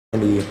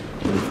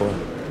24.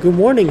 Good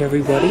morning,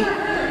 everybody.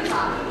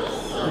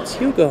 It's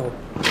Hugo.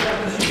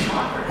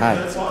 Hi.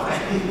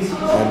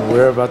 And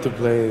we're about to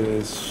play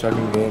this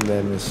shocking game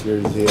that Miss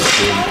Year's Day is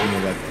doing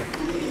in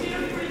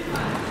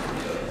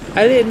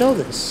I didn't know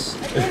this,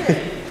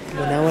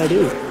 but now I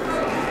do.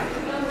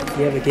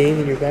 You have a game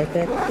in your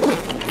backpack?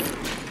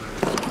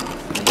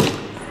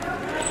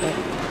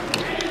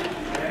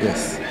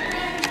 Yes.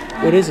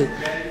 What is it?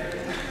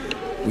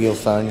 We'll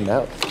find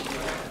out.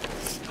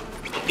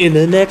 In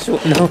the next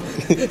one, no.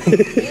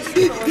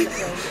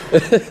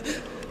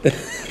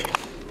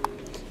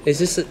 Is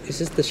this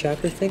the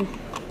shocker thing?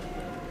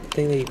 The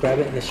thing that you grab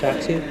it and it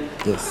shocks you?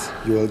 Yes.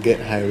 You will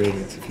get high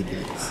ratings if you do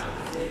this.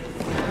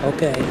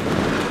 Okay.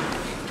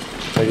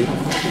 Ready?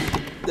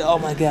 Oh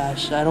my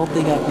gosh, I don't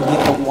think I can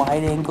get the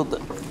wide angle.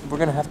 We're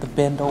gonna have to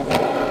bend over.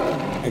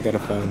 I got a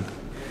phone.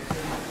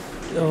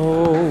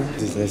 Oh.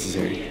 This is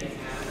necessary.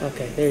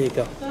 Okay, there you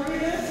go.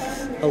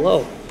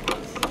 Hello.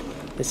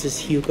 This is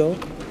Hugo,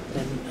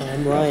 and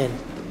I'm Ryan.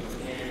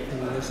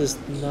 And this is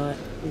not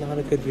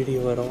a good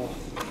video at all.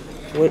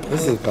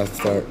 This is about to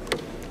start.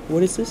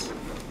 What is this?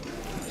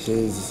 This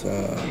is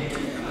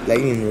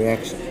lightning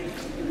reaction.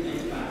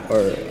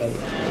 Or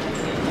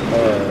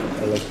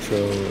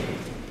electro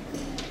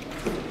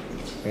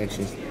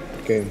reaction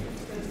game.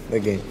 The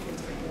game.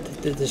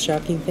 The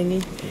shocking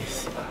thingy?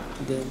 Yes.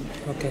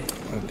 Okay.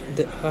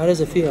 How does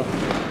it feel?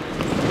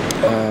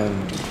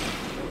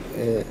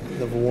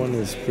 Level 1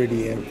 is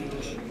pretty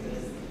average.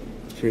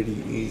 It's pretty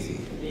easy.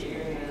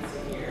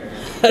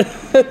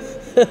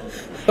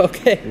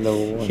 Okay.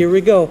 Level 1. Here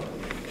we go.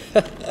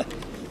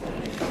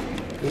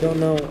 We don't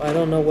know. I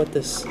don't know what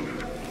this.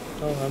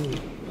 Oh,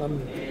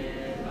 I'm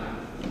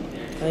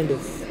kind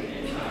of.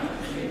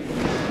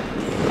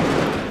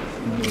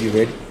 You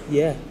ready?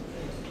 Yeah.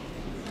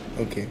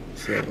 Okay,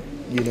 so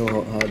you know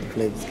how to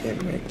play this game,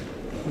 right?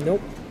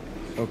 Nope.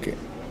 Okay,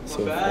 so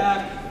you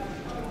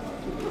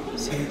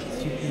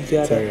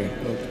gotta. sorry.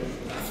 Okay.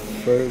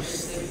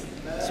 First,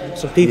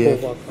 Some people yeah.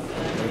 walk by.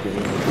 Okay.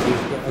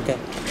 Yeah, okay.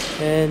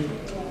 And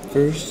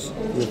First,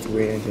 you have to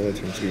wait until it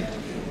turns green.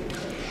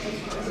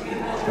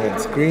 When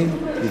it's green,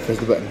 you press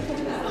the button.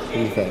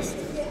 Really fast.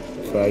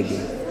 That's what I do.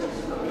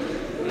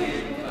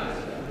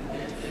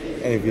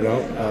 And if you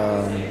don't,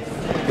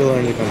 you'll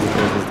learn the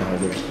consequences the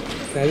hard way.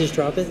 can I just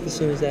drop it as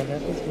soon as that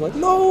happens? I'm like,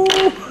 no! I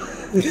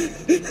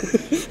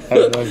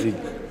don't know if you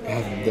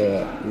have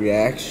the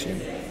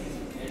reaction.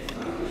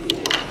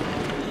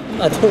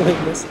 I don't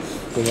like this.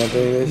 You're not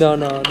doing this? No.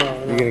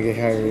 You're gonna get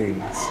higher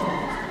ratings.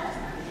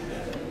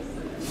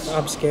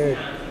 I'm scared.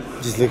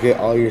 Just look at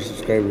all your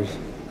subscribers.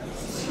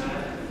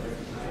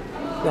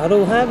 I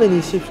don't have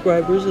any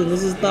subscribers, and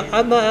this is not.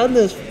 I'm not on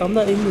this. I'm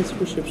not in this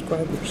for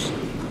subscribers.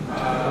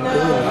 I'm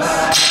doing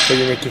this. So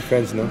you make your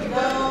friends know.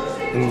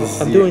 And this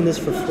is I'm doing this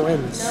for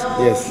friends.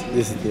 Yes,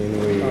 this is the only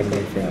way you're gonna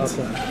make friends.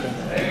 Okay.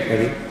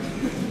 Ready?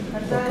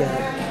 Okay.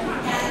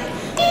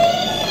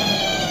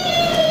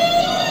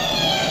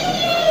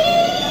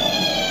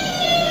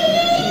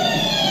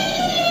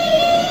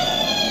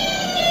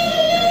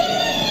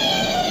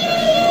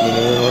 You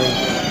know the warning?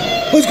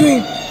 Who's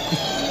green?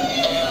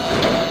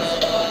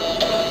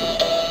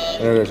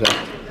 Another shot.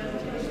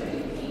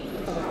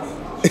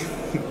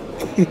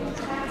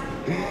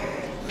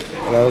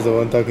 And I was the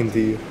one talking to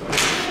you.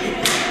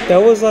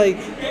 That was like.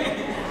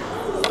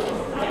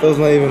 That was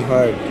not even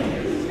hard.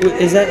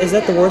 Is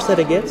that the worst that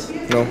it gets?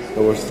 No,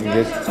 the worst you get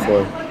is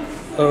 4.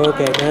 Oh,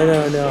 okay.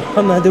 No.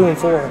 I'm not doing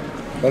 4.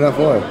 Why not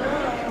 4?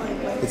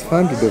 It's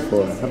fun to do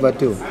 4. How about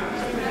 2? 2?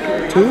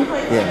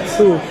 Yes.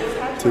 2.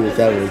 2 is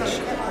average.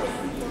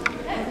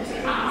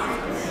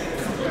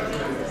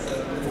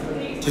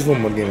 Just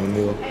one more game and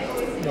we'll.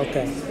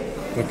 Okay.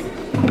 Okay.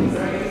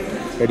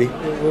 Ready?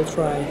 We'll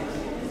try.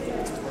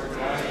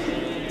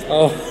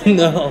 Oh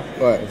no.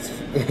 Alright,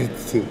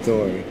 it's 2. Don't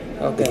worry.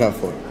 Okay. It's not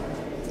 4. 1.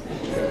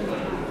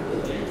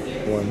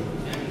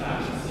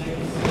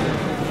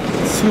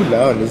 It's too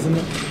loud, isn't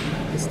it?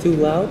 It's too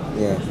loud?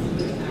 Yeah.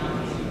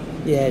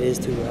 Yeah, it is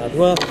too loud.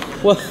 Well,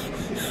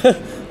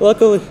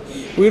 luckily,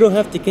 we don't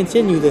have to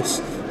continue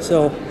this,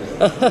 so.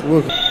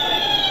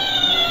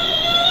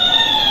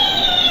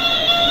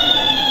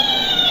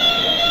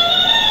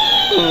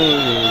 Oh,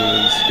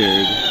 I'm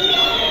scared.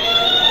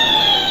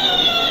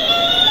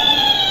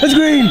 It's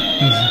green!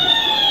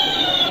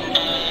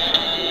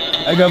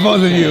 I got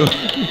both of you.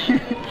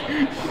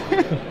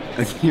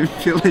 I didn't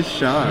feel a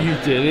shot. You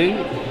didn't?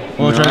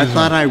 Well, no, I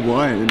thought I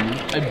won.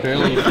 I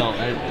barely felt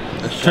it.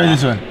 Try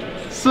this one.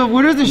 So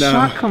where does the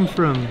shot come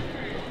from?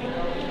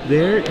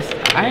 There?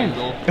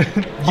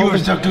 You were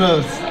so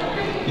close.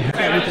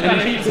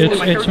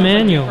 It's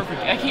manual. I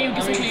can't even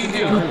guess what you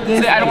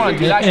do. Say, I don't want to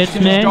do that. It's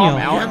just draw them manual.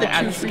 out and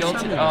add skill to,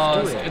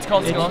 it's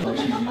called skill.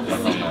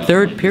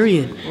 Third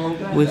period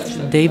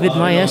with David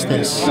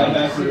Maestas.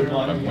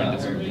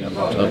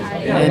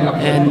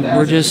 And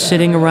we're just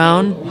sitting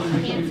around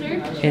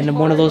in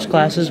one of those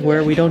classes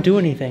where we don't do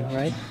anything,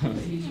 right?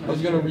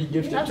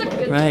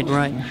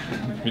 Right.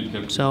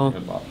 So,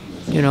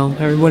 you know,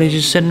 everybody's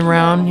just sitting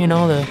around, you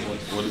know,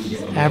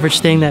 average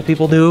thing that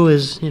people do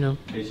is, you know,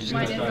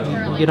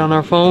 get on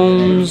our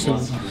phones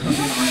and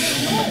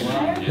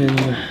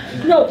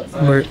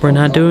we're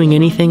not doing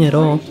anything at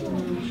all.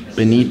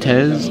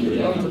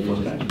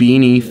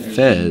 Beanie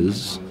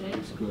Fez,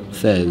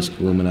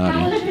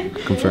 Illuminati,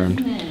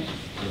 confirmed.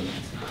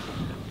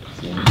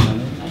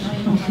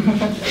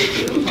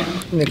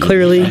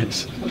 Clearly,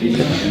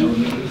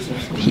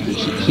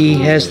 he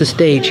has the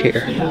stage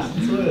here.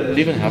 Do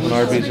you even have an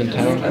Arby's in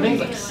town? When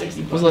was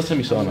the last time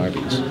you saw an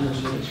Arby's?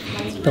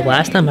 The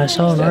last time I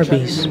saw an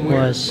Arby's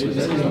was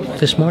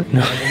this morning.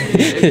 No.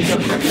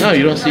 No,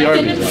 you don't see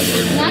Arby's out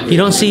there. You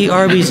don't see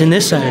Arby's in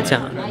this side of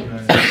town.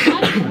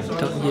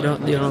 You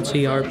don't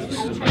see Arby's.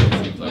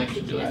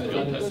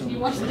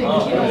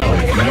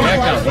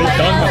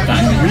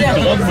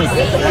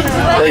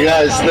 Hey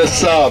guys,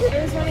 this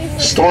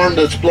storm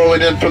that's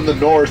blowing in from the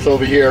north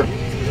over here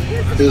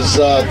is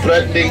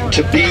threatening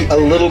to be a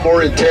little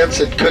more intense.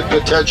 It could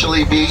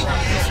potentially be.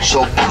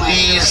 So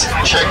please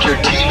check your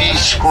TV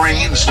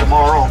screens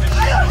tomorrow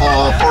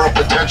for a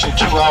potential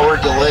 2-hour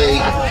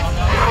delay.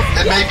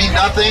 It may be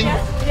nothing,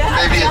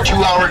 maybe a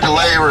 2-hour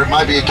delay, or it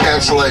might be a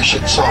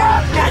cancellation. So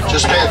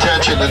just pay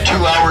attention. The 2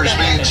 hours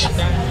means